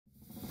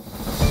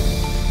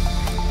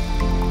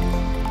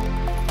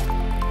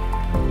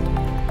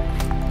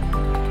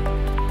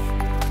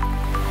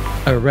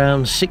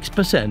Around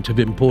 6% of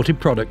imported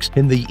products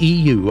in the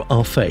EU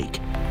are fake.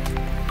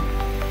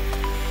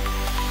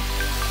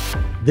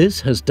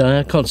 This has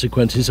dire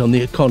consequences on the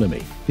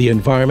economy, the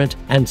environment,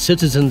 and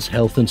citizens'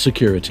 health and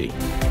security.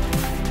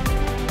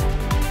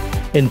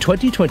 In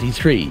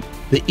 2023,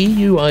 the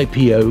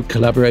EUIPO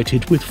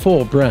collaborated with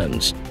 4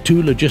 brands,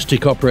 2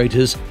 logistic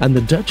operators and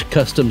the Dutch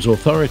customs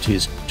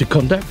authorities to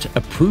conduct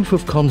a proof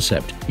of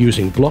concept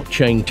using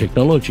blockchain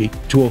technology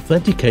to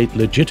authenticate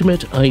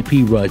legitimate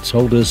IP rights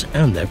holders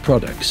and their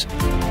products.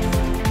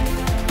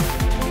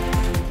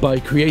 By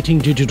creating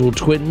digital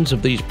twins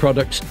of these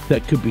products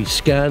that could be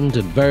scanned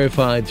and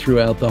verified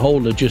throughout the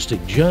whole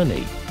logistic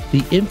journey,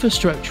 the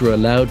infrastructure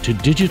allowed to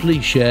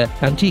digitally share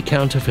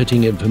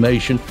anti-counterfeiting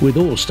information with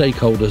all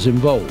stakeholders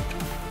involved,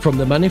 from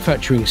the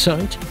manufacturing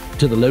site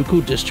to the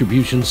local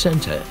distribution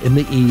centre in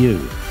the EU.